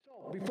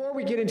Before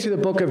we get into the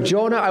book of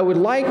Jonah, I would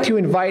like to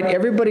invite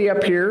everybody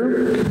up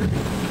here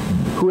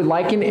who would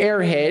like an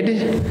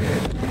airhead,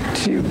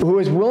 who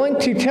is willing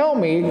to tell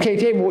me, okay,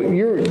 Dave,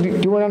 do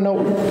you want to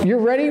know, you're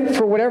ready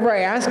for whatever I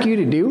ask you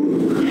to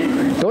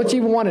do? Don't you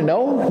even want to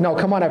know? No,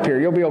 come on up here.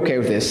 You'll be okay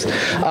with this.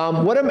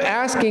 What I'm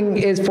asking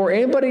is for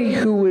anybody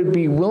who would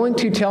be willing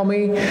to tell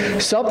me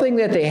something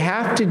that they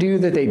have to do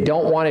that they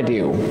don't want to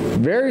do.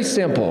 Very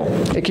simple.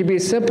 It can be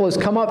as simple as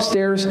come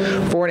upstairs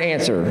for an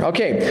answer.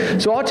 Okay,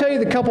 so I'll tell you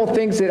the couple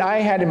things that I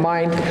had in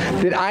mind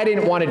that I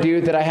didn't want to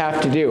do that I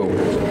have to do.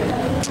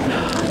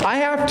 I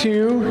have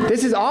to,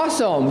 this is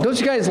awesome. Don't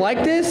you guys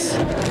like this?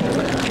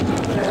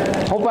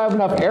 Hope I have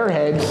enough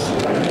airheads.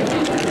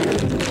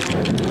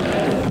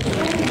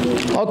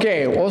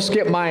 Okay, we'll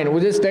skip mine.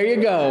 We'll just, there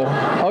you go.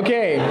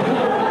 Okay.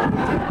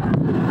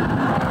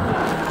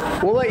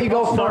 We'll let you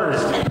go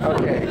first.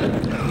 Okay.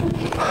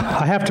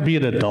 I have to be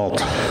an adult.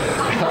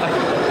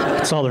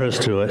 That's all there is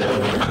to it.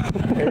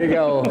 There you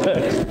go.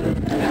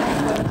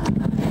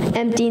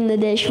 Emptying the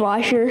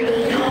dishwasher.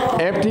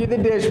 Empty the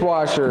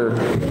dishwasher.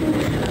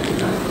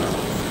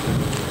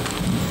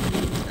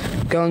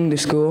 Going to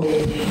school.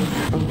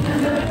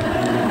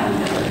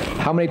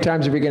 How many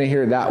times are we going to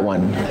hear that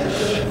one?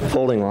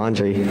 Folding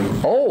laundry.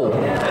 Oh.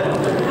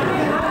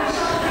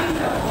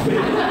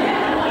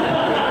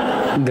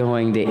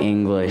 Going to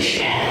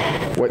English.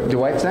 What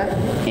do I say?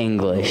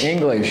 English.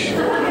 English.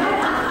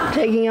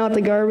 Taking out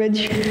the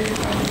garbage.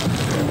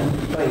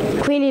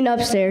 Cleaning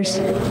upstairs.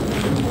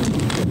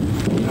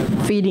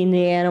 Feeding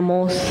the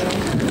animals.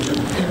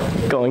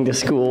 Going to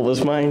school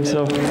was mine,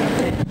 so.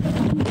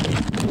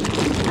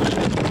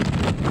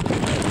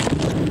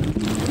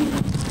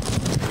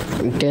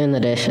 Doing the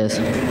dishes.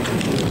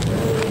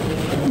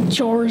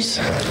 Chores.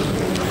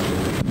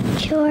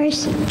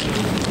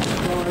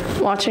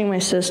 Watching my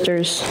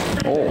sisters.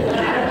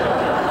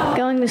 Oh.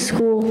 Going to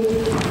school.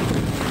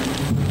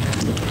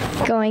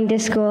 Going to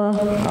school.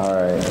 All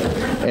right.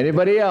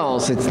 Anybody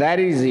else? It's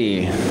that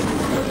easy.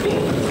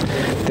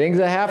 Things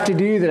I have to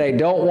do that I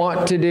don't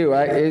want to do.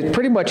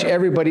 Pretty much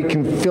everybody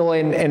can fill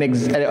in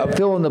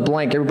fill in the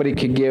blank. Everybody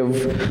could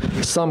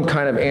give some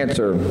kind of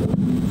answer.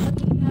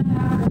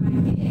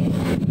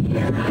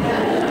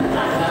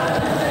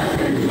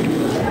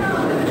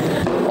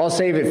 I'll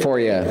save it for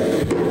you.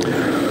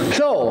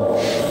 So,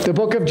 the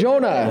book of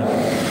Jonah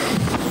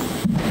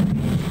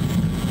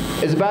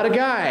is about a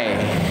guy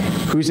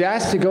who's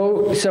asked to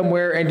go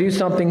somewhere and do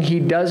something he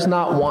does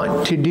not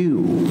want to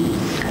do.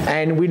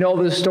 And we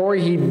know the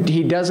story,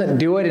 he doesn't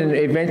do it, and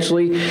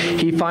eventually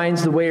he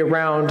finds the way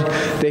around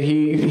that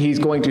he's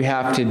going to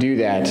have to do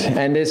that.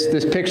 And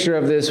this picture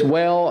of this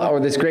whale, or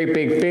this great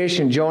big fish,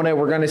 and Jonah,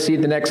 we're going to see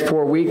the next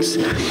 4 weeks.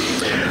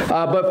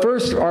 But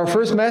first, our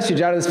first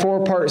message out of this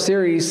 4-part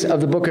series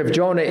of the book of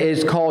Jonah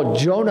is called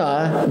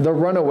Jonah the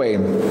Runaway.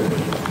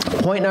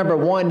 Point number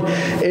 1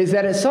 is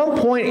that at some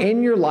point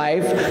in your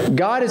life,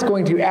 God is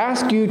going to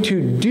ask you to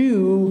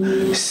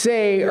do,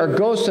 say, or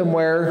go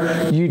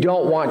somewhere you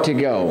don't want to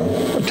go.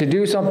 To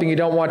do something you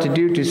don't want to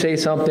do, to say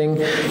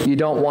something you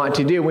don't want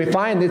to do. We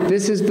find that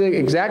this is the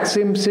exact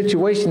same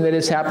situation that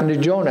has happened to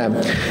Jonah.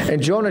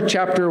 In Jonah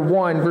chapter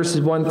 1,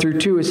 verses 1 through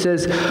 2, it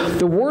says,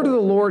 "The word of the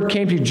Lord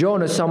came to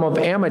Jonah, son of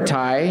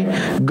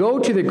Amittai, go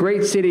to the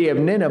great city of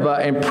Nineveh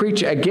and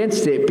preach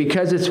against it,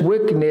 because its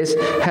wickedness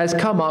has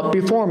come up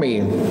before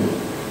me."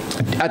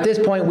 At this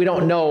point, we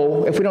don't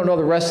know, if we don't know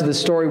the rest of the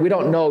story, we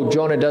don't know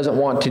Jonah doesn't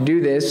want to do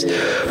this.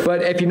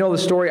 But if you know the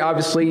story,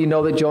 obviously you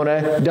know that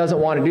Jonah doesn't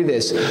want to do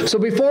this. So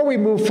before we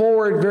move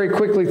forward very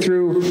quickly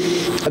through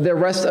the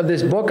rest of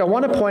this book, I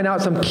want to point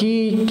out some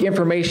key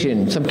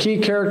information, some key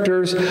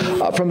characters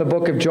from the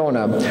book of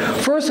Jonah.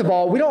 First of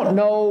all, we don't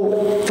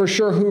know for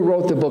sure who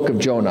wrote the book of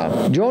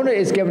Jonah. Jonah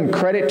is given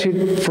credit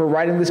for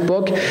writing this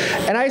book,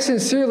 and I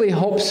sincerely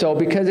hope so,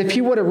 because if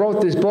he would have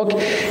wrote this book,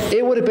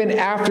 it would have been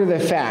after the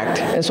fact.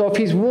 And so if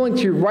he's willing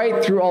to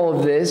write through all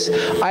of this,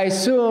 I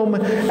assume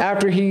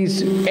after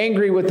he's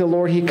angry with the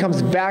Lord, he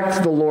comes back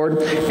to the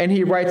Lord and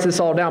he writes this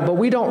all down. But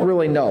we don't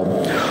really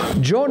know.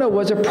 Jonah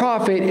was a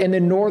prophet in the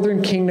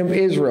northern kingdom of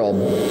Israel.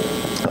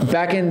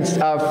 Back in,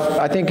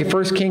 I think in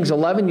 1 Kings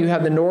 11, you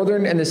have the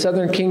northern and the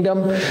southern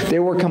kingdom. They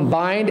were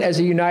combined as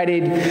a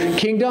united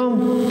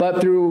kingdom,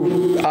 but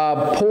through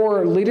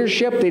poor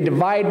leadership, they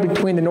divide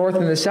between the north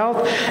and the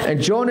south.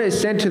 And Jonah is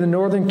sent to the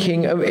northern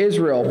king of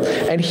Israel,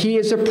 and he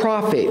is a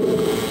prophet.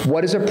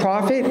 What is a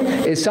prophet?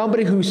 Is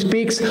somebody who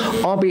speaks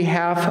on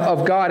behalf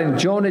of God, and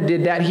Jonah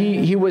did that.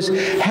 He was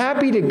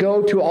happy to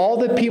go to all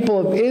the people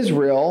of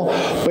Israel,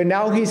 but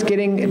now he's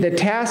getting the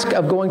task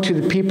of going to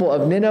the people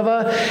of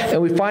Nineveh,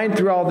 and we find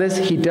through all this,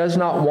 he does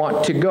not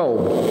want to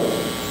go.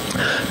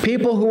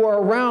 People who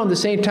are around the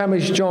same time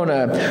as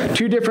Jonah,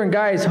 2 different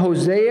guys,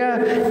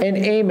 Hosea and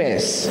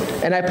Amos.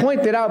 And I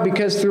point that out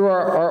because through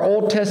our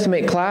Old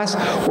Testament class,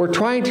 we're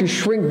trying to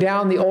shrink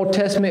down the Old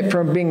Testament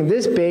from being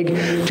this big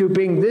to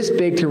being this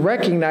big, to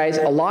recognize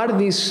a lot of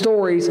these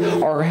stories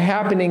are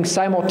happening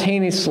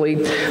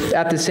simultaneously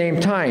at the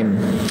same time.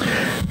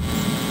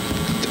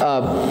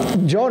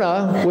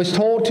 Jonah was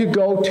told to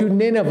go to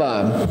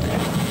Nineveh.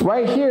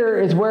 Right here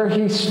is where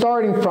he's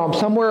starting from.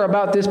 Somewhere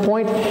about this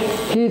point,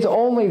 he's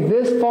only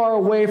this far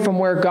away from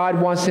where God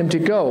wants him to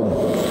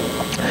go.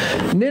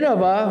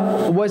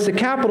 Nineveh was the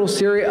capital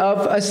city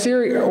of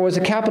Assyria, or was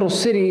the capital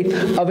city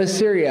of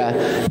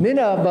Assyria.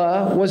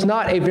 Nineveh was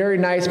not a very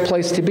nice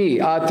place to be.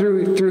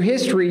 Through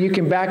history, you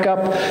can back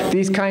up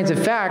these kinds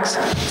of facts.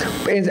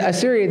 In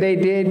Assyria, they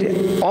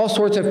did all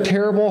sorts of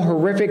terrible,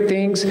 horrific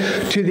things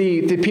to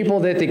the people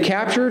that they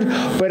captured,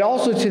 but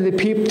also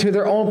to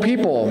their own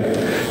people.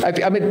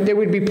 I mean,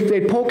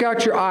 they'd poke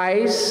out your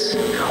eyes,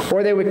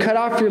 or they would cut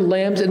off your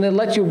limbs, and then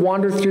let you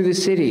wander through the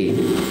city.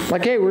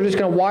 Like, hey, we're just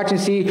going to watch and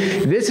see.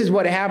 This is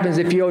what happens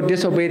if you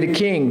disobey the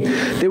king.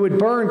 They would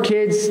burn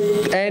kids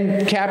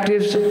and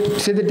captives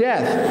to the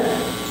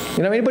death.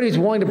 You know, anybody who's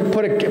willing to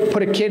put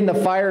a kid in the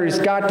fire has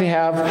got to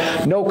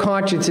have no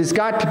conscience. It's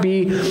got to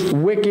be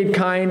wicked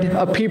kind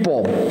of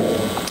people.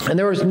 And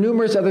there was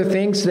numerous other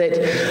things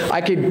that I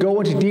could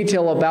go into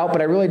detail about,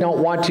 but I really don't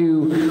want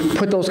to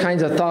put those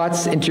kinds of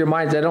thoughts into your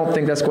minds. I don't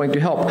think that's going to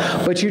help.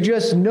 But you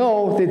just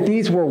know that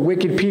these were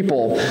wicked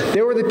people.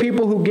 They were the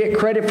people who get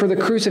credit for the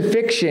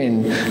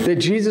crucifixion, that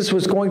Jesus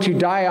was going to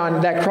die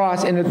on that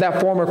cross in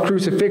that form of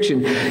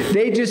crucifixion.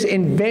 They just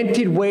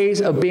invented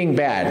ways of being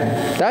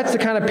bad. That's the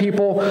kind of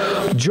people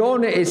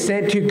Jonah is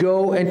sent to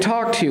go and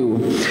talk to.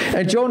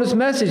 And Jonah's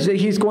message that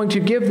he's going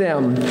to give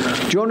them,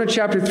 Jonah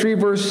chapter 3,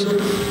 verse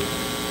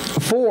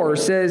 4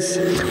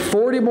 says,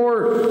 40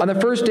 more, on the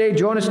first day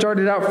Jonah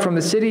started out from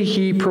the city,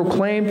 he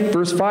proclaimed,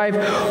 verse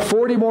 5,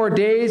 40 more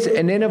days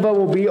and Nineveh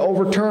will be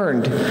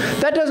overturned.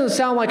 That doesn't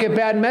sound like a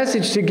bad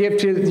message to give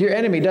to your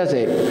enemy, does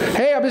it?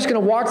 Hey, I'm just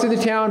going to walk through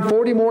the town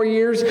 40 more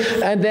years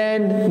and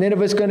then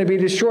Nineveh's going to be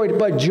destroyed.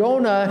 But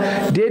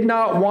Jonah did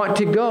not want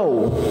to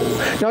go.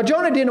 Now,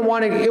 Jonah didn't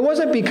want to, it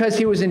wasn't because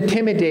he was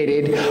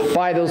intimidated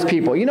by those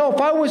people. You know,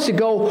 if I was to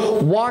go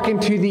walk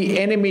into the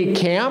enemy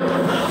camp,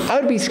 I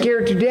would be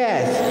scared to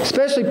death.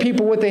 Especially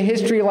people with a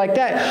history like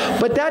that.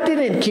 But that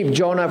didn't keep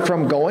Jonah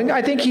from going.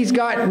 I think he's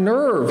got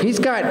nerve. He's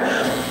got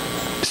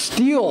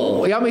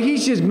steel. I mean,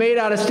 he's just made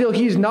out of steel.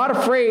 He's not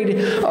afraid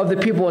of the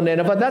people in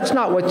Nineveh. That's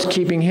not what's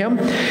keeping him.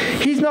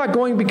 He's not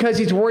going because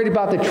he's worried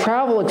about the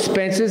travel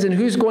expenses and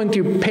who's going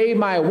to pay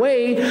my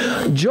way.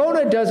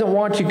 Jonah doesn't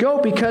want to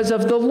go because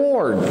of the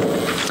Lord.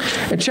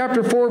 In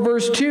chapter 4,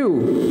 verse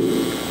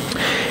 2,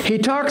 he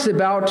talks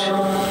about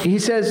how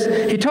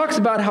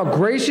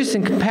gracious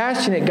and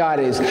compassionate God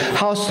is,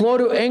 how slow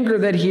to anger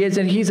that he is,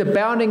 and he's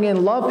abounding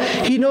in love.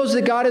 He knows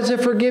that God is a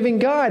forgiving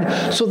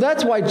God. So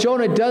that's why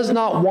Jonah does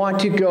not want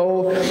to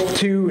go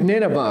to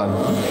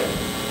Nineveh.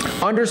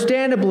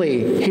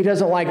 Understandably, he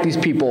doesn't like these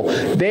people.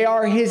 They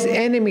are his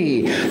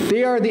enemy.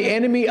 They are the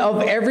enemy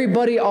of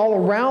everybody all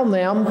around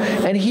them,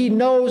 and he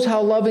knows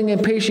how loving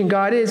and patient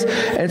God is,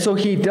 and so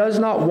he does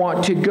not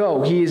want to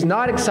go. He is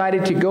not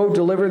excited to go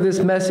deliver this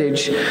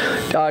message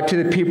to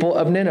the people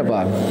of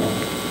Nineveh.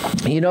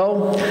 You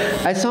know,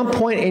 at some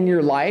point in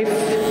your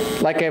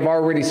life, like I've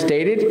already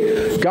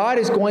stated, God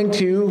is going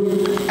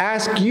to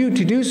ask you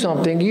to do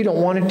something you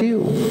don't want to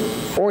do.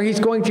 Or he's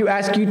going to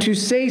ask you to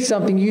say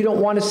something you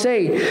don't want to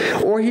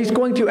say. Or he's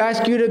going to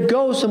ask you to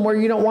go somewhere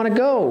you don't want to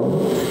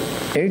go.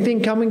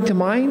 Anything coming to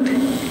mind?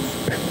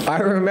 I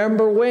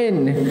remember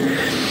when.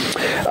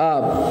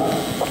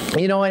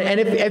 You know, and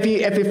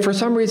if for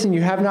some reason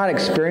you have not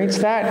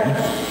experienced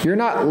that, you're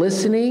not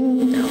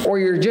listening, or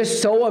you're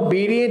just so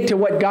obedient to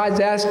what God's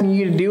asking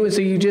you to do, and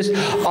so you just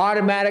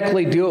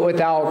automatically do it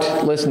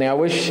without listening.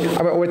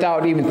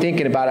 Without even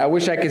thinking about it. I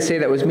wish I could say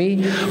that was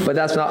me, but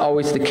that's not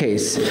always the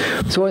case.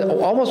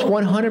 So almost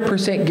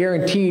 100%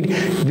 guaranteed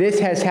this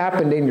has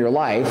happened in your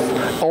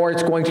life, or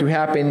it's going to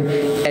happen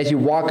as you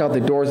walk out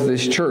the doors of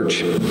this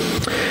church.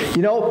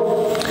 You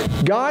know,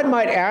 God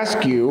might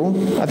ask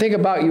you, I think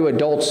about you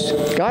adults,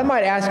 God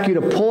might ask you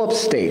to pull up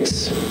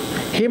stakes.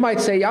 He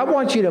might say, I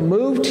want you to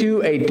move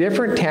to a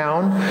different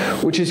town,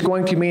 which is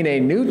going to mean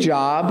a new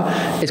job,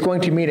 it's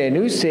going to mean a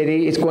new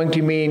city, it's going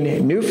to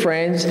mean new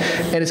friends,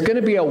 and it's going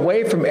to be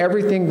away from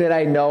everything that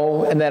I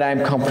know and that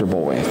I'm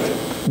comfortable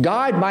with.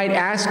 God might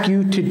ask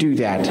you to do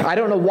that. I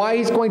don't know why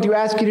he's going to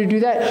ask you to do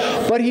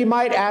that, but he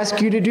might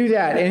ask you to do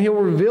that, and he'll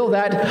reveal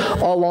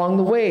that along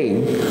the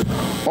way.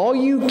 All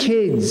you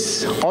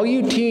kids, all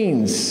you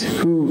teens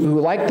who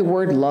like the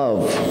word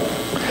love,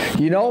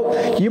 you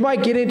know, you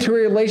might get into a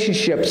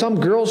relationship. Some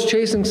girl's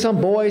chasing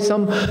some boy,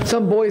 some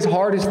boy's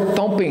heart is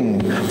thumping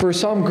for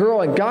some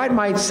girl, and God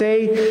might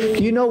say,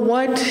 you know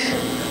what?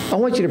 I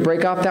want you to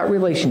break off that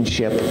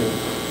relationship.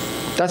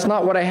 That's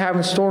not what I have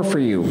in store for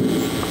you.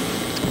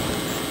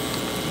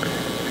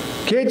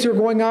 Kids who are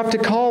going off to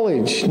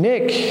college,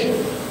 Nick,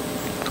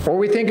 or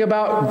we think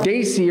about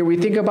Daisy, or we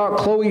think about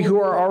Chloe,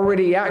 who are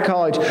already at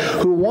college,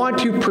 who want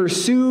to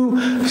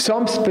pursue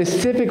some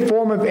specific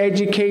form of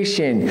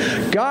education.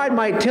 God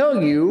might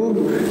tell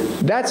you,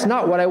 that's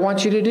not what I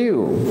want you to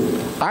do.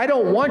 I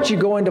don't want you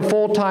going to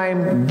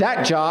full-time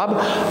that job.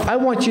 I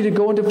want you to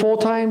go into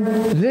full-time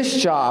this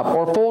job,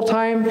 or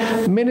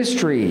full-time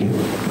ministry.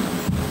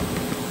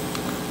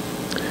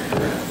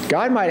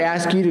 God might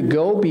ask you to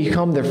go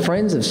become the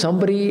friends of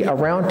somebody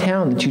around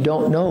town that you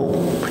don't know.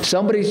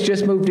 Somebody's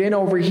just moved in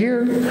over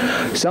here.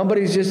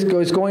 Somebody's just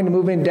is going to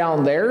move in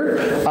down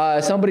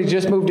there. Somebody's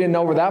just moved in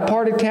over that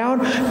part of town.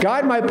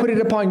 God might put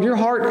it upon your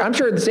heart. I'm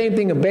sure the same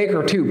thing in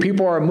Baker too.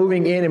 People are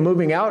moving in and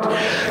moving out.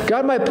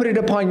 God might put it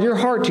upon your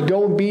heart to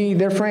go and be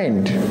their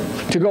friend,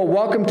 to go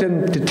welcome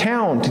to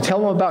town, to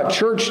tell them about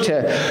church,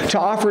 to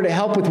offer to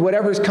help with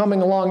whatever's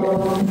coming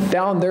along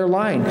down their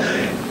line.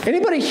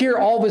 Anybody here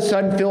all of a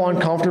sudden feel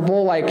uncomfortable?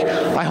 Like,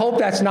 I hope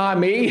that's not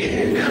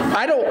me.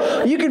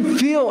 You can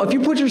feel, if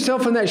you put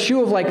yourself in that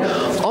shoe of like,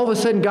 all of a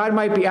sudden God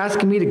might be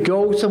asking me to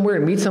go somewhere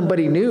and meet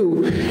somebody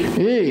new.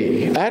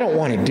 Hey, I don't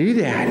want to do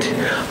that.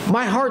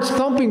 My heart's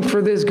thumping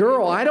for this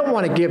girl. I don't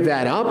want to give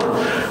that up.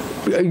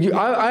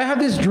 I have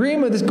this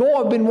dream of this goal.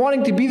 I've been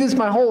wanting to be this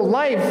my whole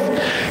life.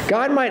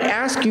 God might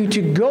ask you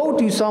to go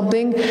do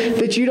something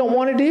that you don't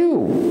want to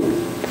do.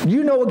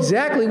 You know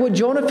exactly what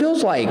Jonah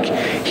feels like.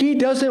 He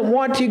doesn't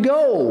want to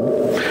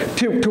go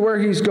to where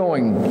he's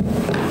going.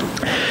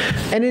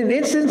 And in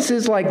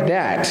instances like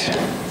that,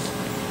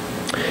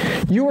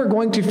 you are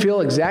going to feel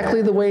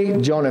exactly the way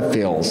Jonah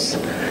feels.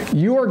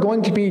 You are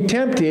going to be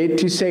tempted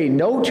to say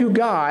no to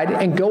God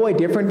and go a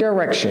different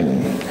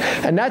direction.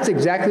 And that's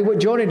exactly what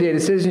Jonah did.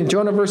 It says in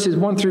Jonah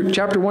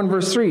chapter 1,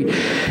 verse 3,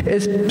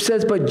 it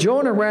says, "But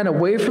Jonah ran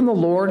away from the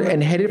Lord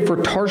and headed for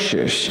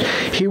Tarshish.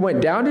 He went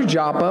down to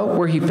Joppa,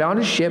 where he found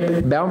a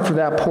ship bound for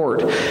that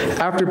port.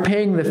 After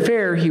paying the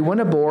fare, he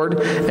went aboard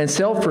and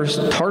sailed for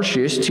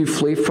Tarshish to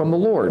flee from the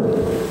Lord."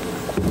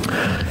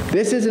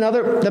 This is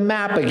the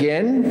map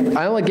again.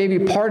 I only gave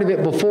you part of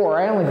it before.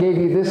 I only gave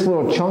you this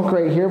little chunk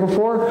right here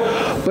before.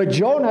 But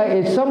Jonah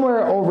is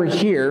somewhere over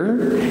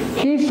here.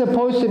 He's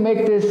supposed to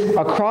make this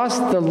across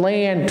the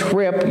land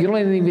trip. You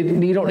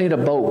don't need a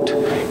boat.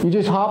 You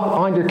just hop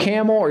on your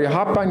camel or you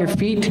hop on your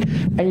feet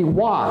and you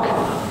walk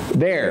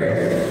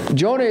there.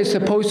 Jonah is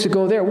supposed to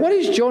go there. What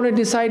does Jonah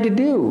decide to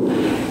do?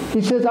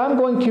 He says, I'm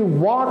going to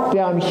walk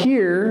down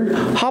here,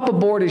 hop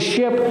aboard a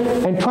ship,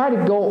 and try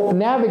to go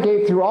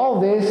navigate through all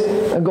this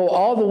and go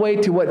all the way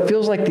to what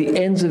feels like the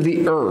ends of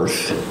the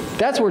earth.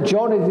 That's where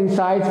Jonah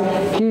decides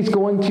he's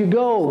going to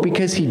go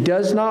because he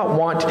does not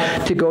want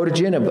to go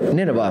to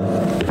Nineveh.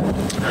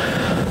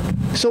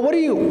 So what do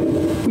you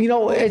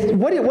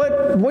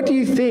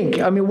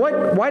think? I mean,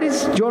 why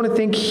does Jonah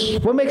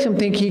what makes him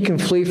think he can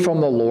flee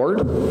from the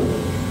Lord?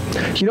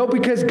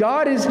 Because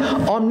God is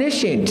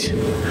omniscient.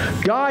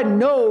 God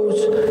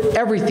knows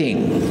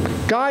everything.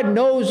 God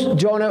knows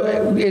Jonah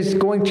is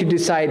going to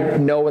decide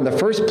no in the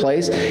first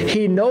place.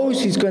 He knows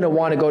he's going to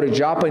want to go to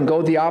Joppa and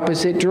go the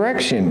opposite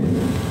direction.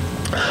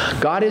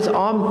 God is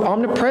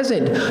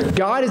omnipresent.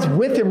 God is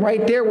with him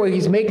right there where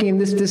he's making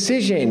this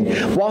decision.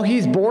 While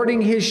he's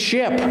boarding his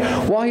ship,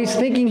 while he's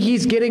thinking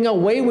he's getting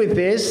away with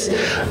this,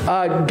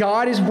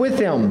 God is with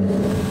him.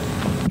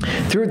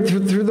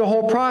 Through the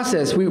whole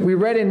process. We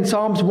read in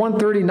Psalms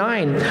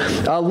 139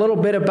 a little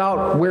bit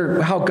about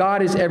how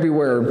God is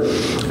everywhere.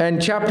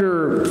 And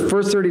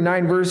verse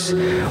 39, verse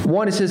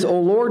 1, it says, "O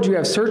Lord, you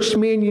have searched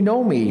me and you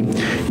know me.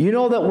 You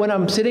know that when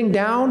I'm sitting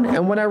down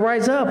and when I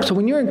rise up." So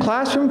when you're in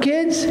classroom,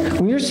 kids,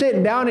 when you're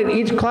sitting down in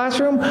each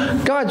classroom,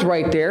 God's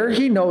right there.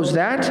 He knows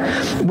that.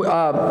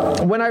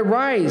 When I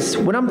rise,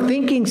 when I'm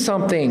thinking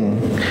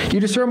something, you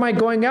discern my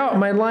going out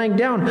and my lying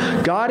down.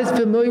 God is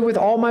familiar with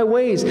all my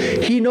ways.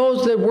 He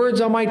knows the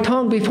words on my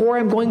tongue before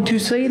I'm going to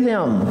say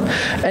them.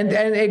 And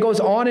it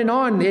goes on and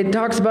on. It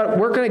talks about,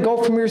 where can I go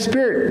from your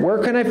spirit? Where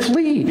can I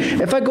flee?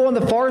 If I go on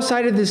the far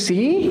side of the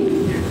sea,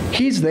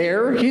 he's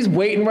there. He's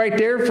waiting right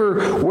there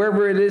for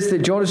wherever it is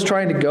that Jonah's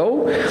trying to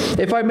go.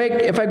 If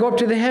I go up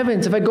to the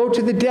heavens, if I go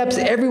to the depths,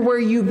 everywhere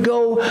you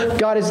go,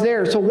 God is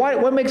there. So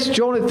what makes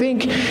Jonah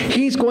think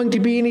he's going to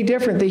be any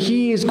different, that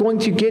he is going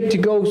to get to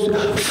go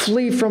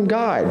flee from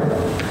God?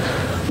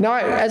 Now,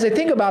 as I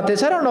think about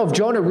this, I don't know if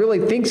Jonah really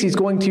thinks he's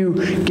going to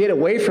get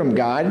away from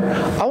God.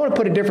 I want to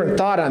put a different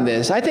thought on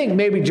this. I think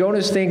maybe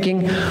Jonah's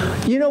thinking,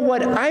 you know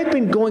what? I've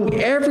been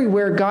going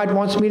everywhere God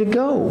wants me to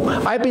go.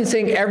 I've been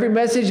saying every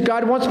message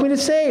God wants me to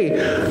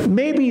say.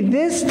 Maybe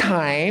this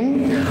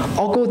time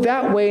I'll go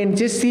that way and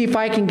just see if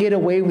I can get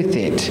away with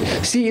it.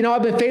 See,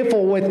 I've been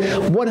faithful with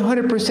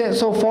 100%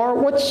 so far.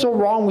 What's so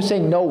wrong with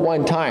saying no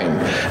one time?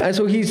 And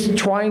so he's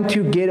trying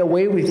to get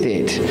away with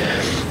it.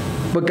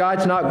 But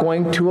God's not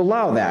going to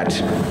allow that.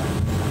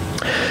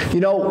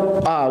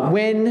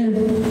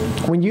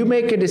 When you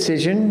make a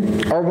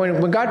decision, or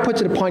when God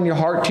puts it upon your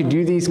heart to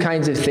do these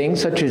kinds of things,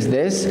 such as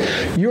this,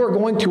 you are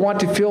going to want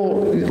to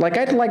feel like,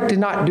 I'd like to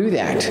not do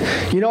that.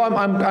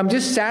 I'm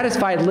just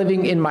satisfied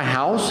living in my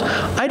house.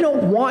 I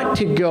don't want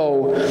to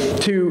go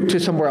to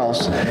somewhere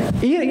else.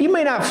 You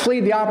may not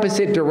flee the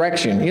opposite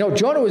direction.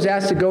 Jonah was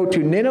asked to go to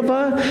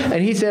Nineveh,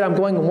 and he said, I'm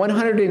going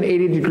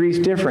 180 degrees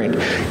different.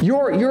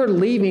 Your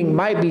leaving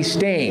might be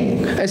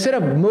staying. Instead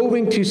of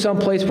moving to some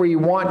place where you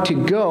want to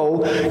go,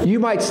 you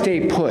might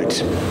stay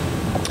put.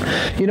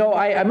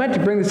 I meant to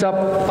bring this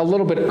up a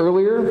little bit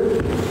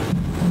earlier.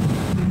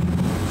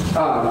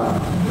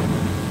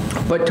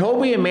 But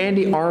Toby and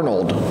Mandy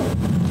Arnold,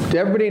 Do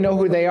everybody know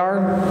who they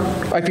are?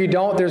 If you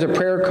don't, there's a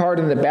prayer card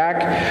in the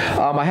back.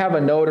 I have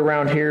a note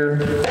around here,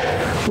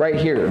 right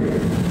here,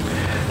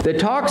 that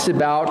talks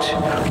about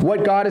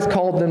what God has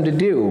called them to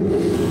do.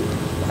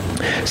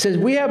 It says,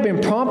 we have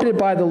been prompted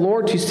by the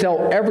Lord to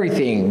sell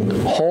everything,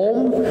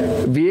 home,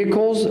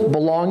 vehicles,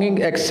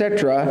 belonging,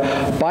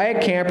 etc., buy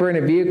a camper and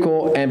a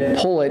vehicle and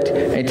pull it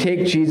and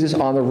take Jesus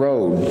on the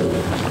road.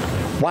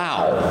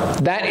 Wow,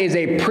 that is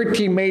a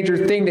pretty major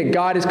thing that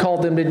God has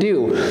called them to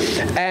do.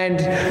 And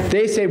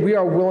they said, we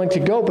are willing to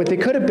go, but they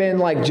could have been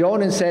like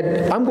Jonah and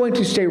said, I'm going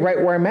to stay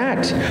right where I'm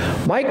at.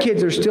 My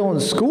kids are still in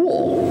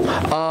school.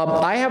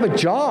 I have a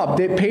job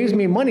that pays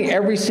me money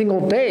every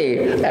single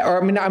day.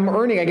 Or, I'm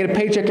earning, I get a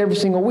paycheck every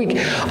single week.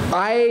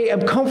 I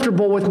am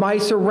comfortable with my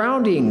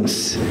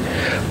surroundings.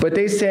 But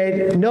they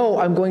said, no,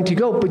 I'm going to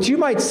go. But you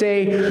might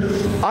say,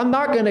 I'm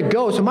not going to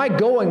go, so my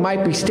going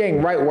might be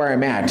staying right where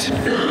I'm at.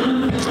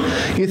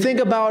 You think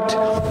about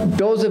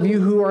those of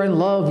you who are in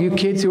love, you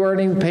kids who aren't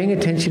even paying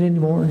attention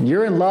anymore.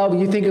 You're in love,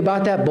 you think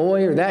about that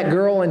boy or that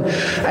girl, and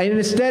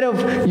instead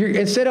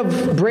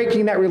of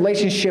breaking that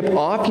relationship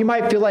off, you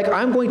might feel like,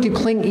 I'm going to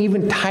cling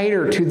even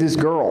tighter to this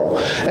girl.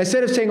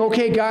 Instead of saying,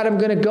 okay, God, I'm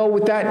going to go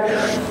with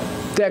that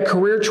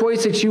career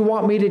choice that you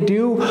want me to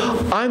do,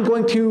 I'm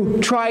going to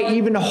try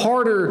even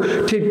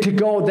harder to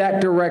go that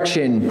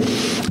direction.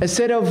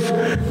 Instead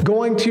of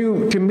going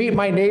to meet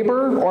my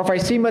neighbor, or if I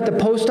see him at the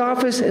post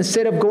office,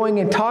 instead of going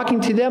and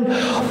talking to them,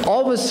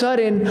 all of a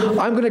sudden,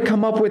 I'm going to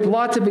come up with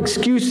lots of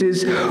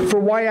excuses for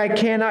why I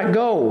cannot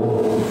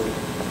go.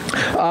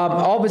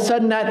 All of a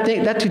sudden,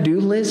 that to-do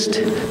list,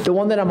 the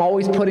one that I'm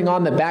always putting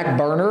on the back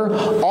burner,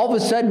 all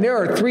of a sudden there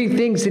are 3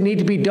 things that need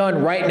to be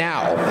done right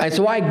now. And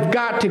so I've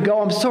got to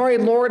go. I'm sorry,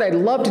 Lord, I'd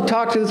love to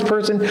talk to this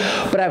person,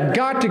 but I've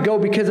got to go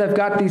because I've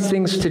got these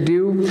things to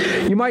do.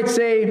 You might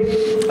say,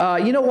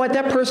 you know what,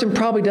 that person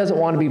probably doesn't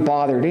want to be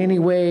bothered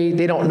anyway.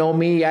 They don't know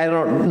me. I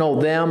don't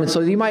know them. And so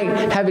you might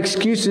have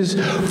excuses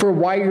for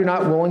why you're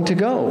not willing to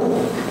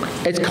go.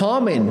 It's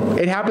common.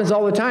 It happens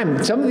all the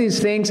time. Some of these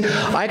things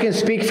I can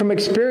speak from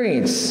experience.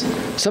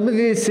 Some of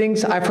these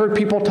things I've heard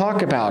people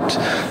talk about.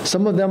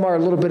 Some of them are a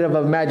little bit of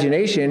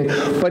imagination,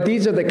 but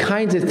these are the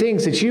kinds of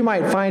things that you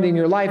might find in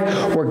your life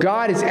where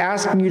God is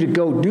asking you to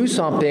go do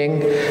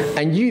something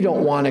and you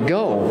don't want to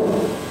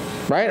go.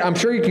 Right? I'm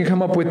sure you can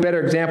come up with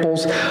better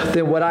examples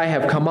than what I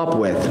have come up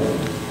with.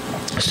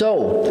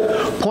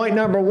 So, point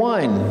number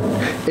 1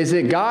 is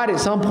that God at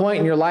some point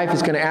in your life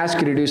is going to ask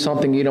you to do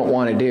something you don't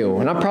want to do.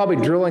 And I'm probably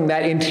drilling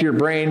that into your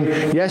brain.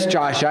 Yes,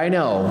 Josh, I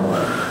know.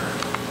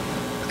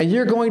 And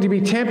you're going to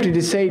be tempted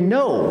to say,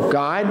 no,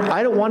 God,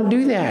 I don't want to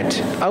do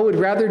that. I would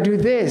rather do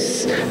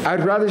this. I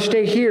would rather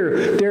stay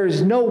here. There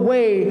is no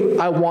way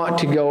I want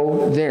to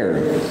go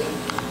there.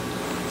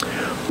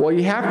 Well,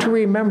 you have to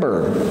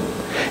remember,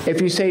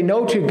 if you say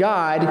no to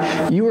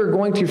God, you are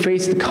going to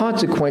face the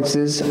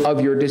consequences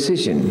of your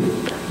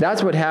decision.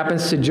 That's what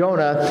happens to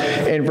Jonah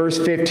in verse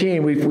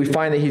 15. We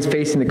find that he's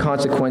facing the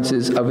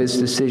consequences of his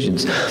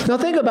decisions. Now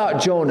think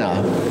about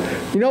Jonah.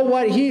 You know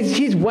what?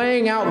 He's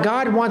weighing out,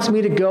 God wants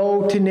me to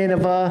go to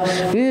Nineveh.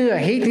 I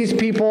hate these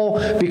people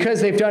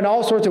because they've done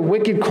all sorts of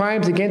wicked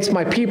crimes against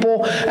my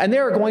people, and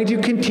they're going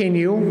to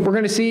continue. We're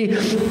going to see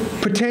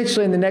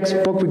potentially in the next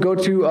book we go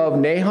to of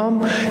Nahum,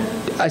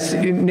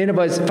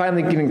 Nineveh is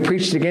finally getting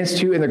preached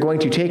against you, and they're going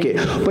to take it.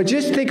 But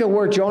just think of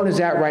where Jonah's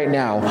at right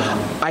now.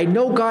 I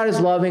know God is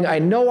loving. I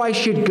know I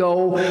should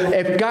go.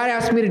 If God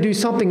asked me to do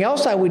something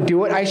else, I would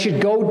do it. I should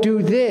go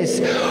do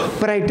this.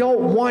 But I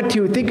don't want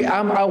to.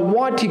 I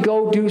want to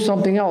go do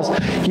something else.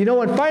 You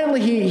know, and finally,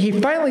 he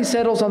finally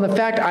settles on the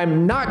fact,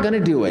 I'm not going to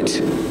do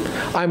it.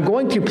 I'm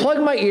going to plug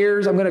my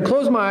ears. I'm going to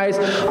close my eyes.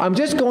 I'm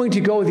just going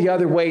to go the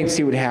other way and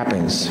see what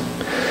happens.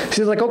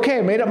 She's like, okay,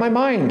 I made up my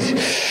mind.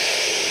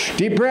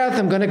 Deep breath,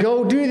 I'm going to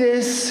go do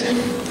this.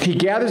 He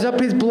gathers up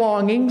his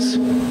belongings.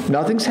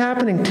 Nothing's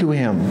happening to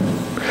him.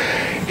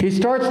 He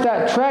starts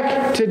that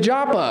trek to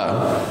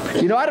Joppa.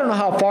 You know, I don't know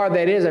how far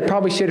that is. I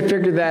probably should have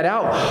figured that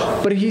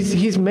out. But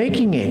he's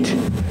making it.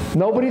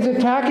 Nobody's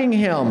attacking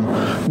him.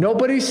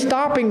 Nobody's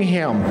stopping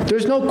him.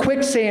 There's no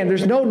quicksand.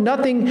 There's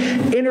nothing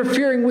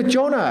interfering with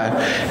Jonah.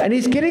 And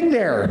he's getting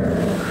there.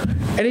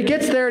 And he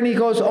gets there and he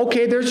goes,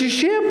 okay, there's a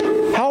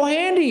ship. How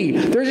handy.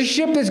 There's a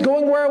ship that's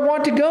going where I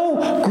want to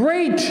go.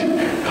 Great.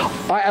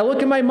 I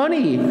look at my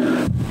money.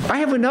 I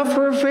have enough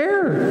for a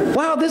fare.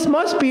 Wow, this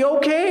must be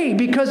okay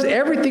because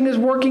everything is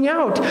working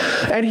out.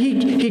 And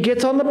he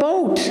gets on the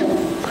boat.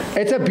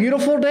 It's a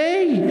beautiful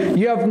day.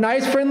 You have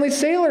nice, friendly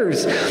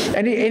sailors.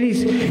 And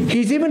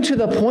he's even to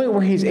the point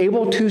where he's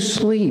able to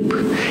sleep.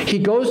 He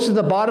goes to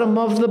the bottom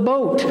of the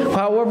boat.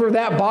 However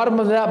that bottom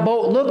of that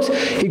boat looks,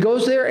 he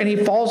goes there and he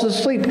falls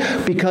asleep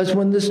because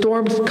when the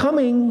storm's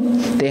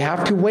coming, they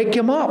have to wake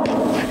him up.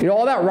 You know,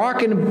 all that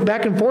rocking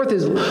back and forth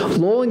is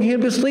lulling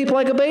him to sleep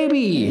like a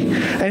baby.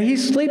 And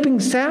he's sleeping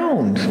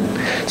sound.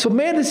 So,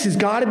 man, this has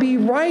got to be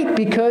right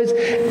because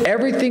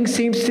everything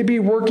seems to be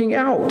working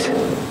out.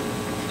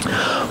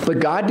 But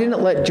God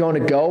didn't let Jonah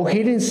go.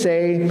 He didn't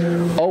say,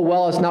 oh,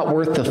 well, it's not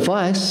worth the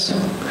fuss.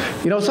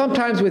 You know,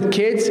 sometimes with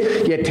kids,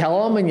 you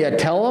tell them and you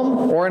tell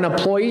them, or an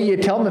employee, you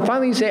tell them, and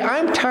finally you say,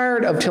 I'm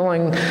tired of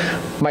telling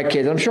my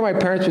kids. I'm sure my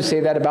parents would say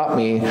that about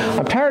me.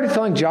 I'm tired of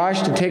telling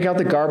Josh to take out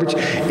the garbage.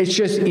 It's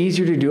just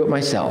easier to do it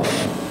myself.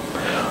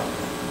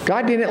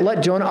 God didn't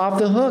let Jonah off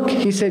the hook.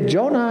 He said,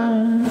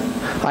 Jonah,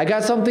 I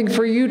got something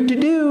for you to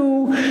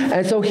do.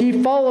 And so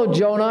he followed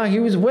Jonah. He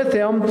was with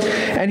him,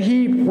 and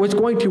he was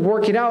going to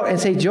work it out and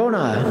say,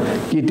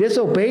 Jonah, you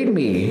disobeyed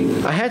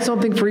me. I had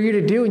something for you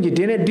to do, and you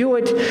didn't do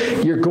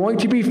it. You're going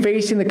to be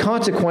facing the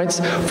consequence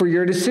for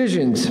your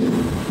decisions.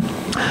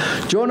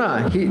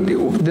 Jonah,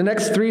 the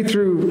next verse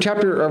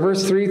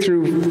 3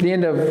 through the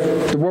end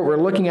of what we're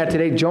looking at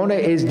today, Jonah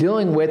is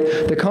dealing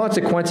with the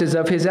consequences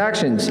of his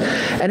actions.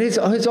 And his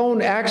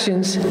own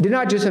actions did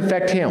not just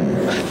affect him.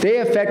 They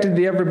affected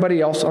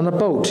everybody else on the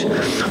boat.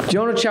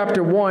 Jonah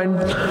chapter 1,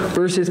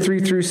 verses 3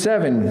 through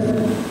 7.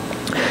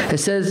 It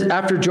says,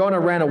 after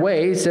Jonah ran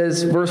away, it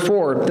says, verse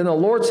 4, then the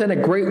Lord sent a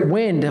great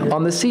wind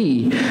on the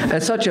sea,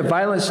 and such a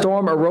violent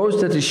storm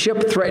arose that the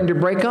ship threatened to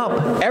break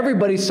up.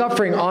 Everybody's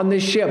suffering on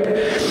this ship.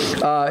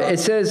 It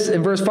says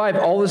in verse 5,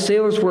 all the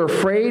sailors were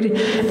afraid,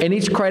 and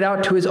each cried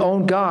out to his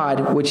own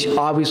God, which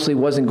obviously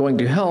wasn't going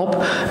to help,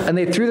 and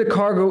they threw the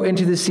cargo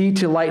into the sea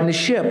to lighten the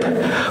ship.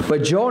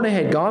 But Jonah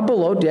had gone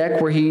below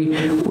deck, where he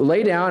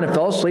lay down and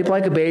fell asleep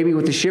like a baby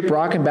with the ship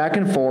rocking back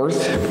and forth.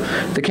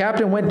 The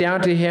captain went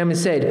down to him and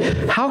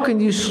said, how can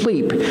you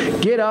sleep?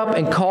 Get up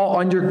and call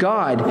on your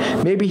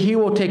God. Maybe he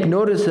will take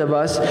notice of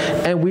us,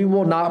 and we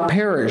will not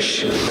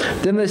perish.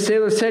 Then the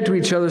sailors said to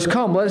each other,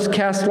 come, let us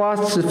cast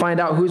lots to find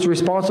out who's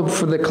responsible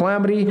for the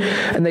calamity.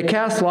 And they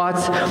cast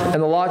lots,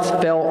 and the lots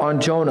fell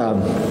on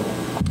Jonah.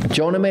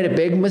 Jonah made a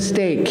big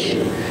mistake.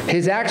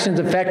 His actions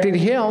affected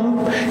him.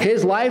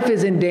 His life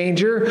is in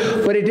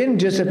danger, but it didn't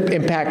just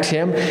impact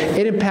him.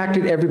 It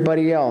impacted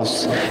everybody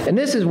else. And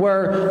this is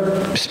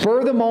where, spur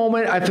of the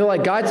moment, I feel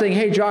like God's saying,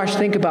 hey, Josh,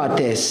 think about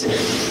this.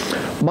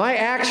 My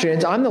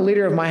actions, I'm the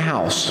leader of my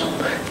house.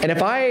 And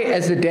if I,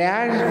 as the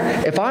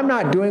dad, if I'm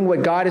not doing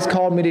what God has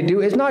called me to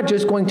do, it's not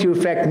just going to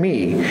affect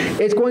me.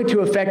 It's going to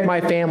affect my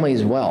family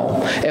as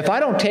well. If I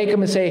don't take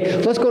them and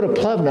say, let's go to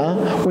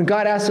Plevna, when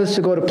God asks us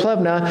to go to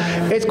Plevna,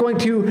 it's going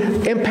to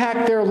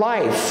impact their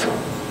life.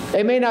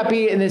 It may not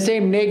be in the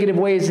same negative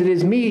way as it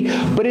is me,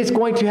 but it's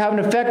going to have an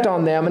effect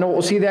on them. And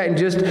we'll see that in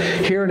just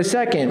here in a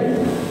second.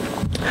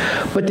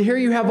 But here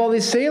you have all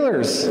these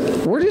sailors.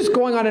 We're just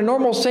going on a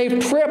normal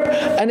safe trip,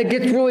 and it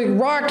gets really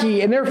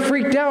rocky, and they're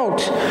freaked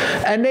out.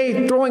 And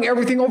they throwing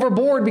everything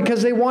overboard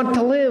because they want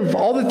to live.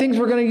 All the things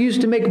we're going to use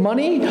to make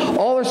money,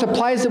 all our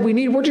supplies that we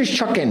need, we're just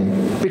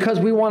chucking because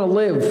we want to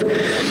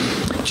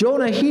live.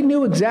 Jonah, he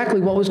knew exactly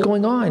what was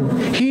going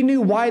on. He knew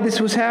why this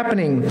was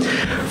happening.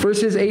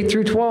 Verses 8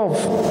 through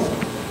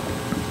 12.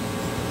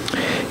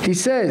 He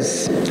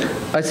says,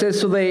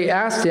 so they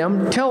asked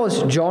him, tell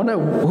us, Jonah,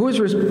 who is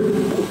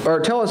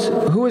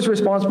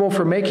responsible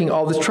for making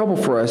all this trouble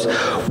for us?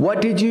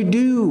 What did you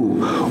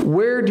do?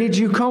 Where did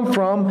you come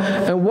from?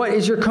 And what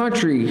is your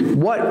country?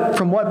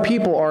 From what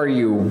people are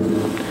you?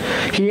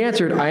 He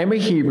answered, I am a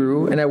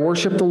Hebrew, and I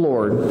worship the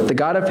Lord, the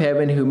God of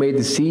heaven, who made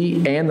the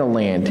sea and the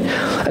land.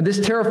 And this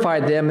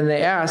terrified them, and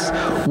they asked,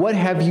 what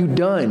have you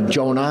done,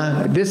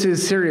 Jonah? This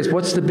is serious.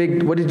 What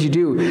did you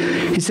do?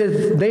 He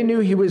says, they knew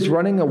he was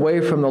running away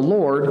from the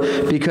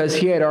Lord because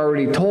he had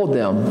already told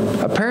them.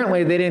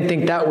 Apparently, they didn't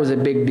think that was a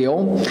big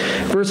deal.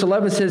 Verse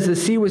 11 says, the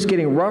sea was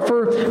getting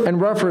rougher and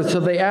rougher, so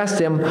they asked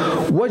him,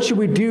 what should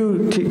we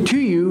do to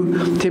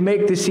you to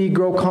make the sea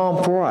grow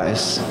calm for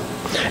us?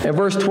 In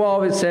verse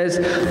 12, it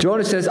says,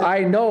 Jonah says, I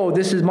know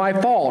this is my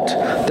fault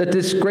that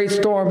this great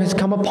storm has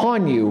come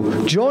upon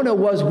you. Jonah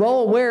was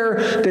well aware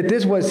that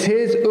this was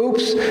his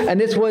oops, and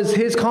this was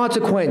his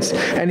consequence.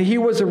 And he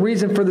was the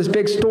reason for this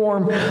big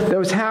storm that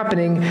was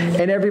happening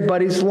in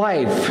everybody's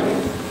life.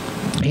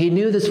 He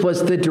knew this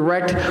was the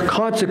direct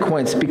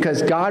consequence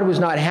because God was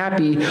not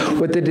happy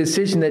with the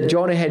decision that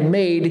Jonah had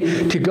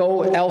made to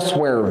go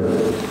elsewhere,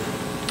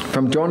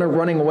 from Jonah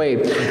running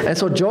away. And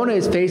so Jonah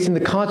is facing the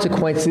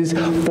consequences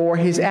for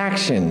his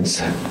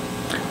actions.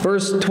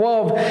 Verse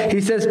 12,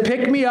 he says,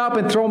 pick me up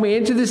and throw me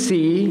into the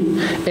sea,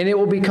 and it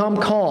will become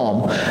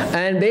calm.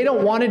 And they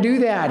don't want to do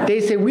that. They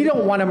say, we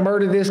don't want to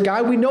murder this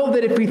guy. We know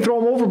that if we throw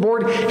him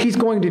overboard, he's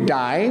going to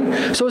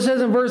die. So it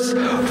says in verse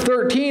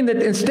 13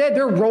 that instead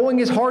they're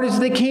rowing as hard as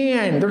they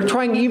can. They're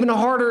trying even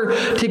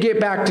harder to get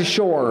back to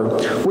shore,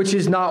 which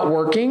is not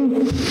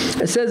working.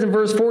 It says in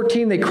verse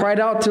 14, they cried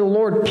out to the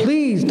Lord,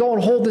 please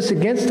don't hold this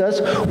against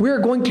us. We are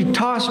going to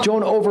toss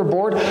Jonah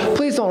overboard.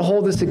 Please don't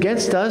hold this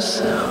against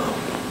us.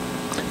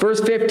 Verse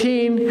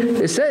 15,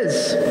 it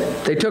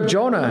says, they took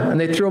Jonah and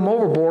they threw him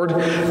overboard,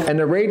 and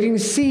the raging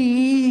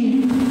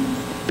sea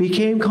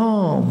became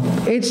calm.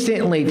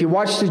 Instantly, if you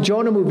watch the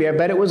Jonah movie, I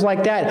bet it was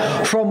like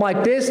that. From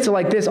like this to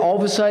like this, all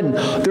of a sudden,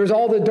 there's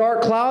all the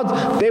dark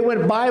clouds. They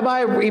went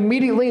bye-bye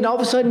immediately, and all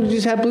of a sudden, you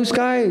just have blue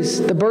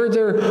skies. The birds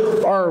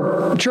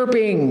are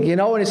chirping, and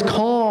it's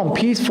calm,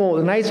 peaceful,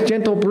 a nice,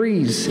 gentle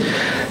breeze.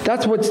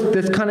 That's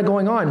kind of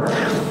going on.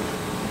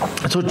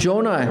 So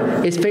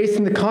Jonah is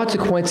facing the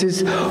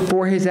consequences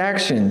for his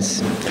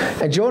actions.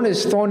 And Jonah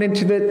is thrown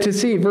into the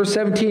sea. Verse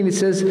 17, it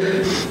says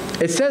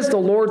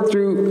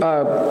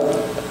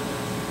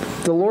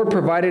the Lord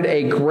provided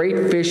a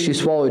great fish to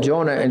swallow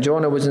Jonah, and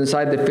Jonah was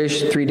inside the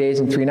fish 3 days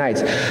and 3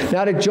 nights.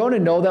 Now, did Jonah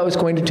know that was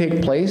going to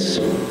take place?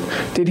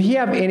 Did he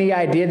have any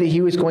idea that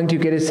he was going to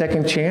get a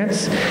second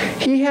chance?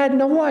 He had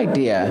no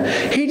idea.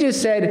 He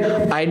just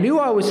said, I knew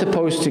I was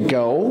supposed to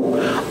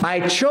go.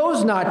 I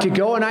chose not to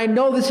go, and I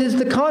know this is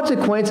the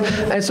consequence.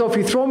 And so if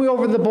you throw me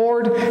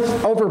overboard,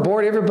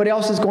 everybody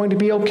else is going to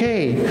be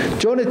okay.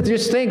 Jonah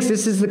just thinks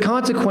this is the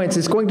consequence.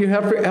 It's going to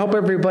help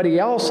everybody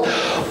else.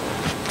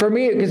 For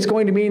me, it's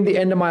going to mean the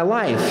end of my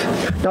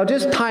life. Now,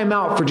 just time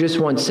out for just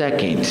 1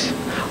 second.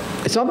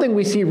 Something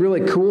we see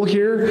really cool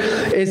here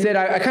is that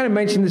I kind of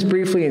mentioned this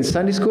briefly in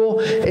Sunday school,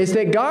 is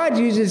that God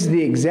uses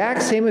the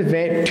exact same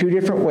event 2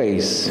 different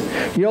ways.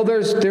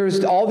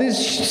 There's all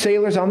these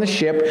sailors on the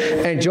ship,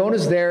 and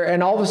Jonah's there,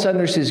 and all of a sudden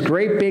there's this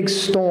great big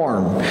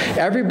storm.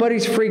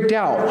 Everybody's freaked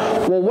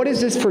out. Well, what is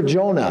this for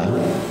Jonah?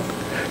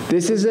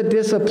 This is a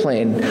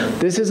discipline.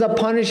 This is a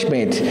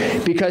punishment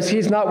because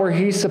he's not where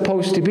he's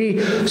supposed to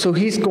be, so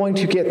he's going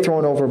to get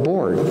thrown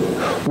overboard.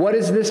 What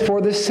is this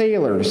for the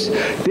sailors?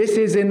 This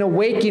is an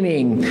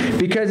awakening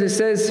because it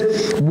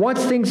says,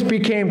 once things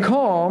became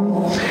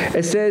calm,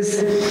 it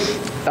says,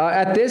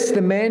 at this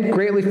the men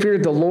greatly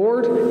feared the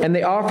Lord, and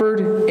they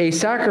offered a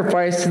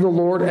sacrifice to the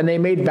Lord, and they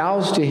made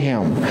vows to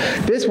him.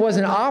 This was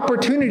an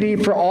opportunity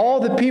for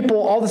all the people,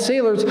 all the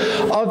sailors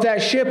of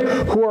that ship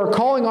who are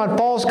calling on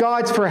false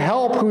gods for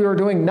help, who are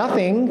doing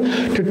nothing,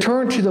 to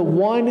turn to the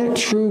one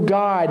true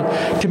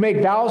God, to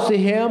make vows to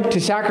him,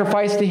 to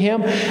sacrifice to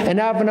him, and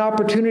have an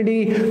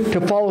opportunity to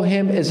follow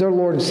him as their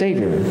Lord and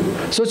Savior.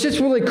 So it's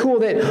just really cool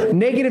that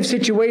negative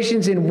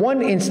situations in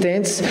one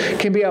instance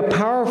can be a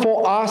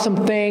powerful,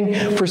 awesome thing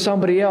for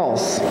somebody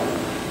else.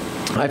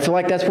 I feel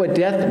like that's what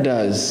death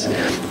does.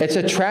 It's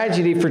a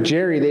tragedy for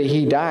Jerry that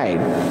he died.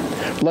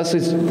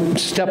 Leslie's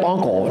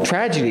step-uncle,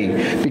 tragedy,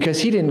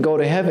 because he didn't go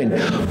to heaven.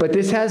 But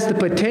this has the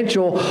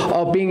potential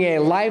of being a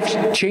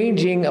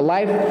life-changing,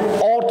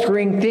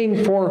 life-altering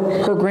thing for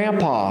her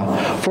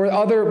grandpa, for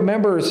other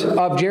members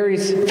of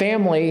Jerry's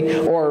family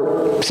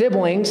or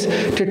siblings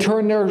to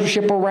turn their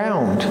ship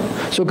around.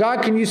 So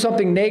God can use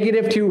something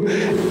negative to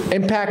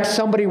impact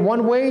somebody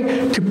one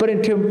way,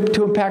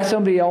 to impact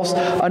somebody else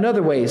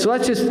another way. So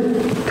let's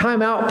just time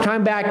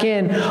back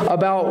in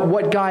about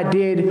what God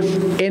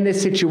did in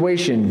this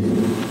situation.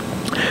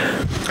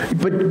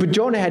 But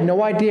Jonah had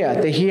no idea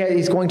that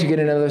he's going to get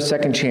another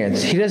second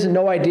chance. He doesn't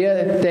know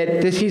idea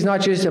that he's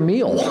not just a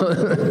meal,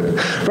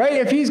 right?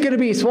 If he's going to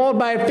be swallowed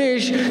by a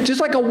fish,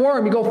 just like a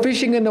worm, you go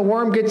fishing and the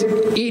worm gets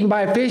eaten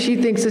by a fish, he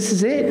thinks this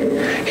is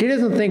it. He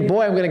doesn't think,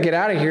 boy, I'm going to get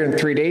out of here in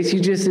 3 days. He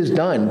just is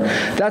done.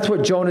 That's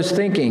what Jonah's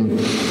thinking.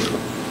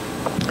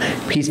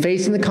 He's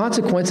facing the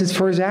consequences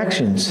for his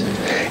actions.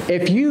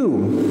 If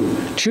you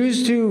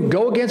choose to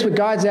go against what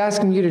God's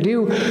asking you to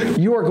do,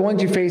 you are going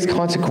to face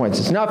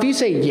consequences. Now, if you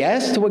say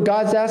yes to what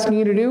God's asking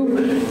you to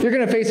do, you're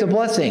going to face a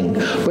blessing.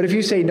 But if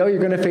you say no, you're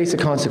going to face a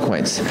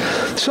consequence.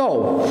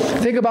 So,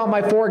 think about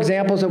my 4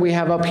 examples that we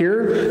have up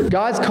here.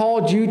 God's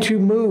called you to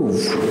move.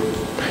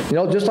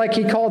 Just like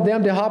he called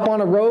them to hop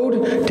on a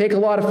road, take a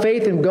lot of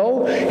faith and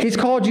go, he's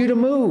called you to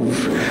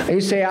move. And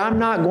you say, I'm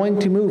not going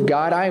to move,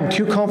 God. I am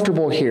too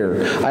comfortable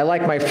here. I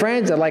like my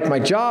friends. I like my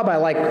job. I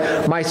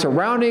like my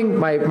surrounding,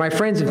 my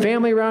friends and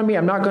family around me.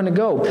 I'm not going to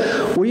go.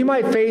 Well, you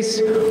might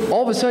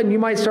all of a sudden, you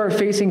might start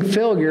facing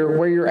failure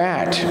where you're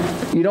at.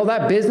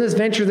 That business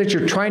venture that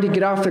you're trying to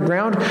get off the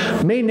ground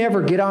may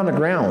never get on the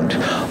ground.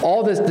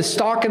 All the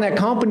stock in that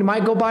company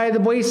might go by the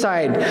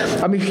wayside.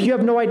 I mean, you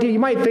have no idea. You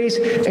might face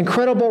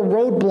incredible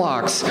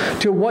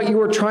roadblocks to what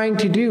you are trying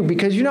to do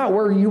because you're not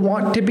where you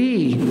want to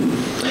be.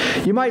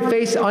 You might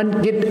face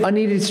get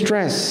unneeded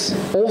stress,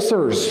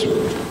 ulcers,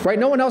 right?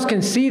 No one else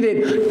can see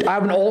that I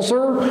have an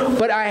ulcer,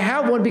 but I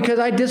have one because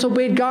I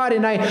disobeyed God,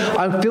 and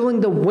I'm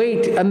feeling the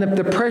weight and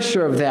the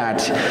pressure of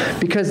that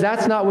because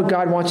that's not what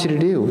God wants you to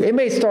do. It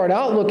may start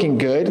out looking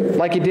good,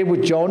 like it did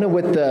with Jonah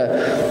with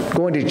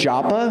going to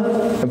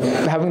Joppa,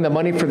 having the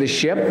money for the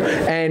ship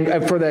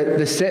and for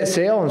the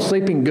sail and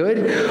sleeping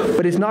good,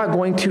 but it's not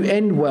going to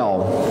end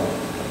well.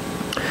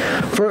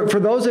 For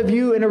those of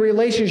you in a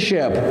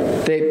relationship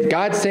that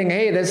God's saying,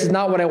 hey, this is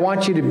not what I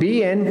want you to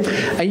be in,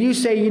 and you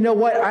say, you know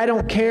what, I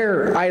don't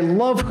care. I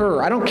love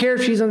her. I don't care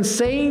if she's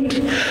unsaved.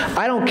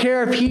 I don't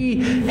care if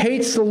he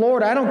hates the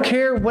Lord. I don't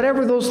care,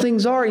 whatever those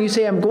things are. You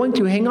say, I'm going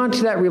to hang on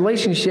to that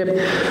relationship.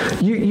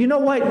 You know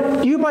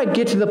what? You might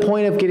get to the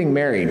point of getting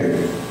married.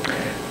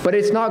 but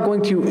it's not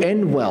going to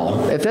end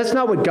well. If that's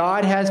not what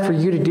God has for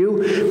you to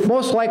do,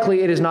 most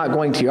likely it is not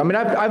going to. I mean,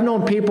 I've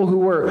known people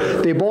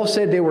they both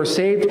said they were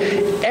saved.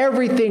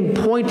 Everything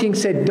pointing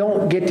said,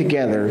 don't get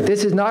together.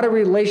 This is not a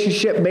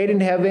relationship made in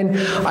heaven.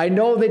 I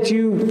know that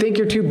you think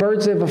you're two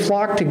birds of a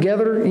flock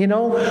together,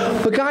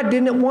 but God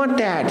didn't want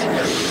that.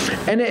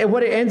 And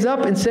what it ends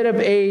up, instead of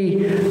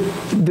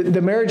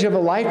the marriage of a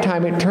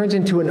lifetime, it turns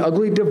into an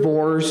ugly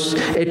divorce.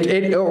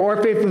 Or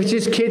if it's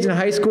just kids in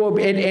high school,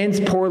 it ends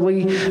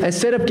poorly.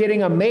 Instead of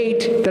getting a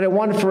mate that I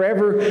wanted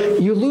forever,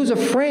 you lose a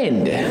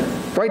friend.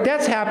 Right?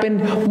 That's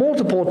happened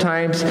multiple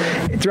times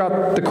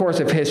throughout the course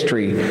of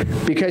history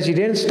because you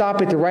didn't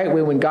stop it the right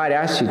way when God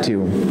asked you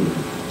to.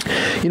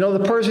 The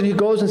person who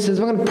goes and says,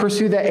 I'm going to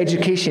pursue that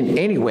education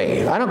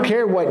anyway. I don't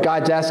care what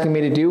God's asking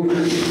me to do.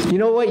 You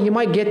know what? You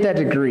might get that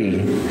degree.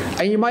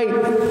 And you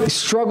might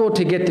struggle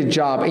to get the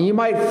job. And you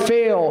might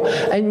fail.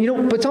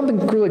 And but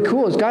something really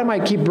cool is God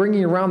might keep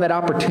bringing you around that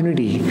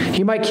opportunity.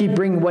 He might keep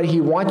bringing what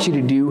He wants you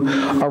to do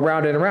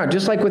around and around.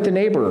 Just like with the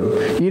neighbor.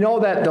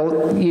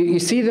 That you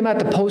see them at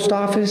the post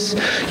office.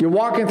 You're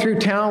walking through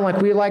town like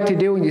we like to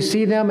do. And you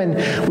see them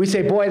and we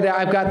say, boy,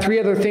 I've got 3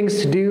 other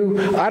things to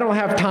do. I don't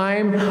have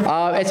time.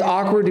 It's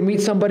awkward to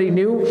meet somebody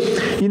new.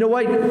 You know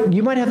what?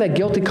 You might have that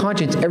guilty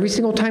conscience every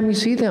single time you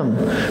see them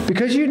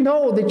because you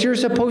know that you're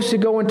supposed to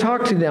go and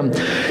talk to them.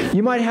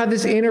 You might have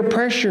this inner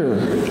pressure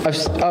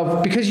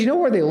of because you know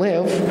where they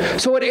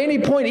live. So at any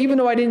point, even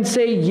though I didn't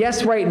say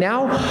yes right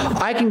now,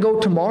 I can go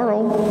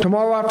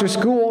tomorrow after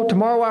school,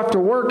 tomorrow after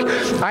work.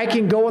 I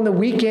can go on the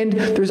weekend.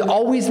 There's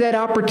always that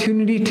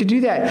opportunity to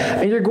do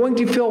that. And you're going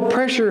to feel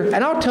pressure.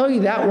 And I'll tell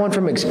you that one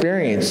from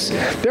experience.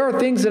 There are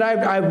things that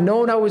I've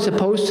known I was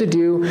supposed to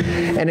do,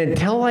 and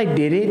until I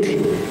did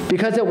it,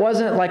 because it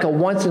wasn't like a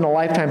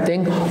once-in-a-lifetime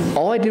thing,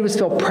 all I did was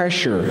feel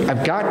pressure.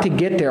 I've got to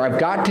get there. I've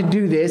got to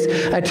do this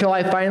until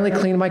I finally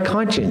clean my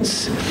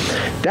conscience.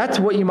 That's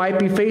what you might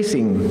be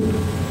facing.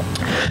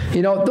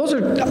 Those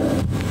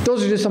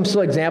are just some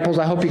still examples.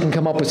 I hope you can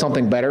come up with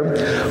something better.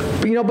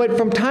 But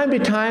from time to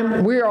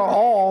time, we are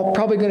all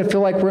probably going to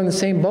feel like we're in the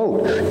same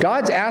boat.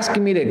 God's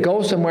asking me to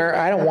go somewhere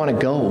I don't want to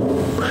go.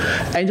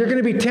 And you're going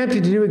to be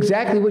tempted to do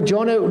exactly what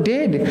Jonah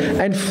did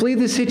and flee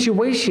the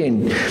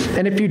situation.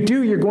 And if you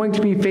do, you're going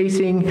to be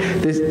facing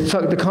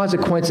the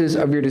consequences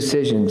of your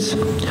decisions.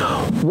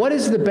 What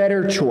is the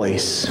better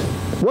choice?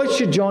 What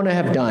should Jonah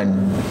have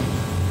done?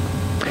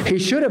 He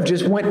should have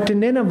just went to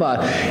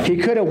Nineveh. He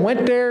could have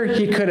went there.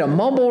 He could have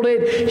mumbled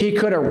it. He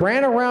could have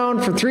ran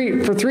around for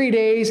 3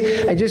 days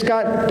and just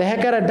got the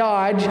heck out of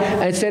Dodge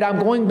and said, I'm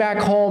going back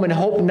home and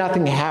hope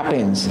nothing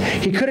happens.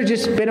 He could have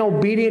just been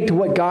obedient to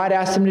what God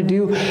asked him to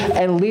do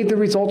and leave the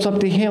results up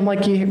to him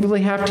like you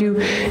really have to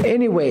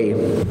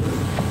anyway.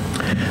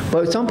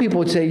 But some people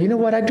would say, you know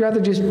what, I'd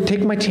rather just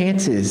take my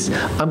chances.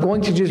 I'm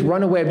going to just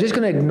run away. I'm just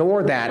going to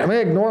ignore that. I'm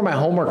going to ignore my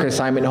homework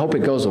assignment and hope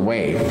it goes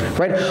away.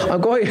 Right?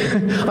 I'm going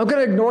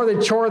to ignore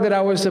the chore that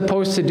I was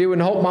supposed to do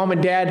and hope mom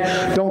and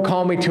dad don't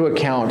call me to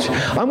account.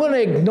 I'm going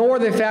to ignore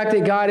the fact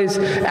that God is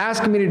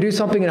asking me to do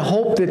something and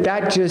hope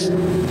that just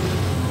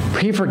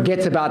He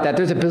forgets about that.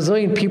 There's a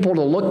bazillion people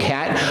to look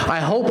at. I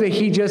hope that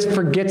He just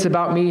forgets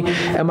about me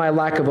and my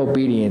lack of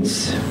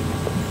obedience.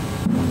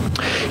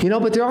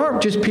 But there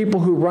aren't just people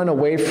who run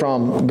away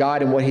from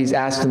God and what He's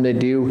asked them to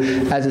do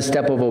as a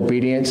step of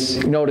obedience,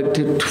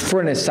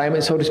 for an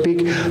assignment, so to speak.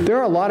 There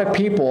are a lot of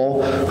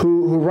people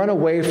who run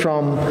away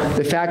from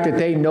the fact that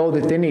they know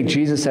that they need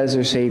Jesus as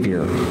their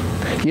Savior.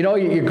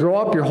 You grow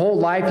up your whole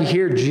life, you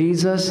hear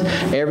Jesus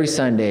every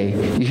Sunday.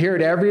 You hear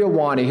it every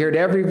Awana, you hear it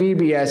every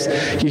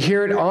VBS, you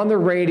hear it on the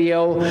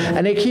radio,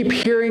 and they keep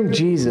hearing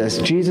Jesus,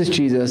 Jesus,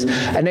 Jesus,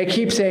 and they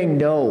keep saying,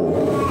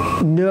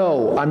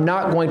 no, I'm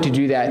not going to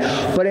do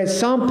that. But at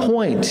some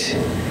point,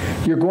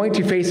 you're going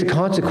to face the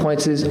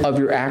consequences of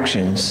your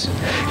actions.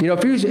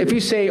 If you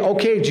say,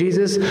 okay,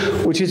 Jesus,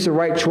 which is the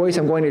right choice,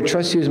 I'm going to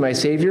trust you as my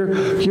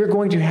Savior, you're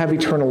going to have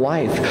eternal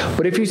life.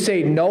 But if you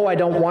say, no, I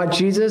don't want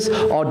Jesus,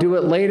 I'll do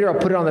it later, I'll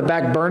put it on the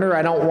back burner,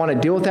 I don't want to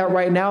deal with that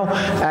right now,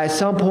 at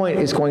some point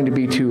it's going to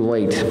be too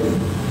late.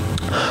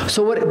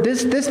 So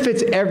this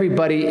fits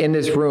everybody in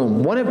this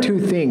room. One of two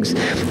things.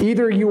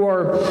 Either you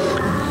are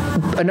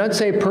an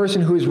unsaved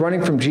person who is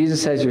running from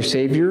Jesus as your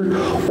Savior,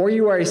 or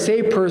you are a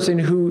saved person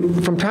who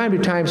from time to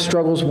time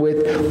struggles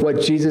with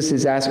what Jesus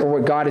is asking, or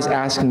what God is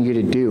asking you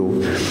to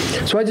do.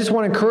 So I just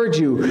want to encourage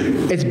you,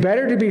 it's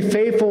better to be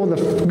faithful.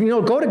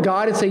 Go to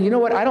God and say, you know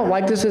what, I don't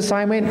like this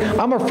assignment.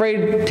 I'm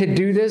afraid to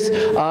do this.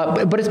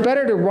 But it's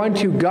better to run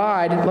to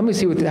God. Let me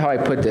see how I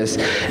put this.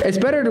 It's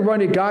better to run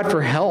to God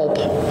for help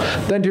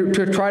than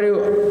to try to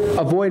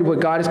avoid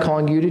what God is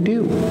calling you to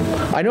do.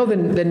 I know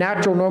the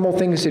natural, normal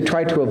thing is to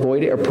try to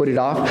avoid it or put it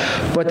off,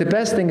 but the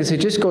best thing is to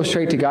just go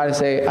straight to God and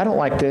say, I don't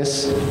like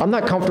this. I'm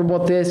not comfortable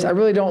with this. I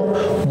really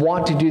don't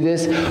want to do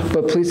this,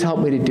 but please help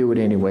me to do it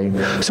anyway.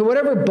 So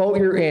whatever boat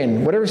you're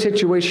in, whatever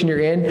situation you're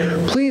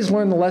in, please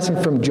learn the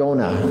lesson from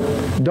Jonah.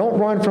 Don't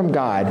run from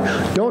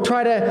God. Don't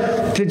try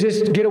to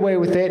just get away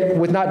with it,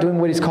 with not doing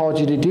what He's called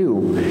you to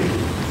do.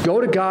 Go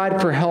to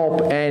God for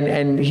help,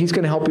 and he's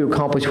going to help you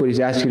accomplish what he's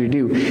asked you to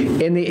do.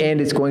 In the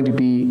end, it's going to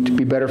be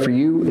better for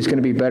you. It's going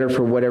to be better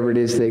for whatever it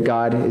is that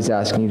God is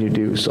asking you to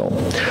do. So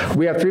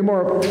we have three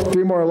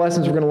more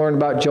lessons we're going to learn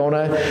about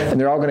Jonah, and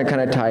they're all going to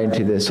kind of tie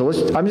into this. So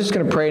I'm just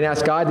going to pray and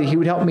ask God that he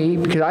would help me,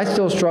 because I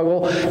still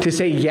struggle to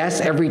say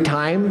yes every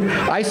time.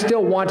 I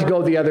still want to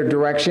go the other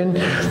direction,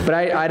 but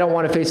I don't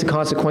want to face the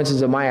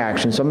consequences of my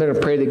actions. So I'm going to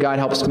pray that God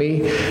helps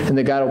me, and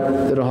that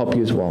that'll help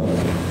you as well.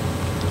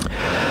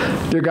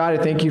 Dear God,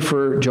 I thank you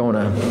for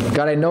Jonah.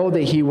 God, I know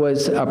that he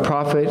was a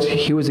prophet.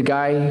 He was a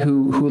guy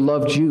who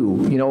loved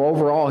you. You know,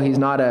 overall, he's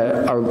not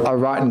a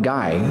rotten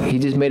guy. He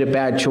just made a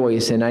bad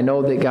choice. And I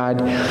know that, God,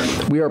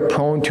 we are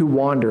prone to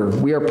wander.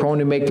 We are prone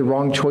to make the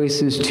wrong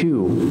choices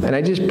too. And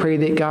I just pray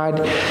that,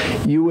 God,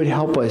 you would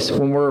help us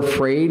when we're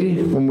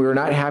afraid, when we're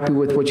not happy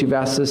with what you've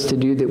asked us to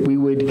do, that we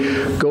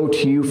would go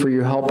to you for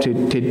your help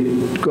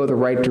to go the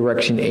right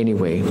direction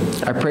anyway.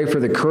 I pray for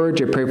the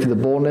courage. I pray for the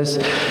boldness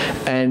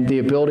and the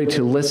ability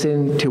to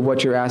listen to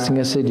what you're asking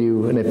us to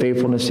do, and the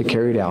faithfulness to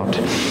carry it out.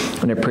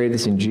 And I pray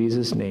this in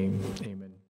Jesus' name. Amen.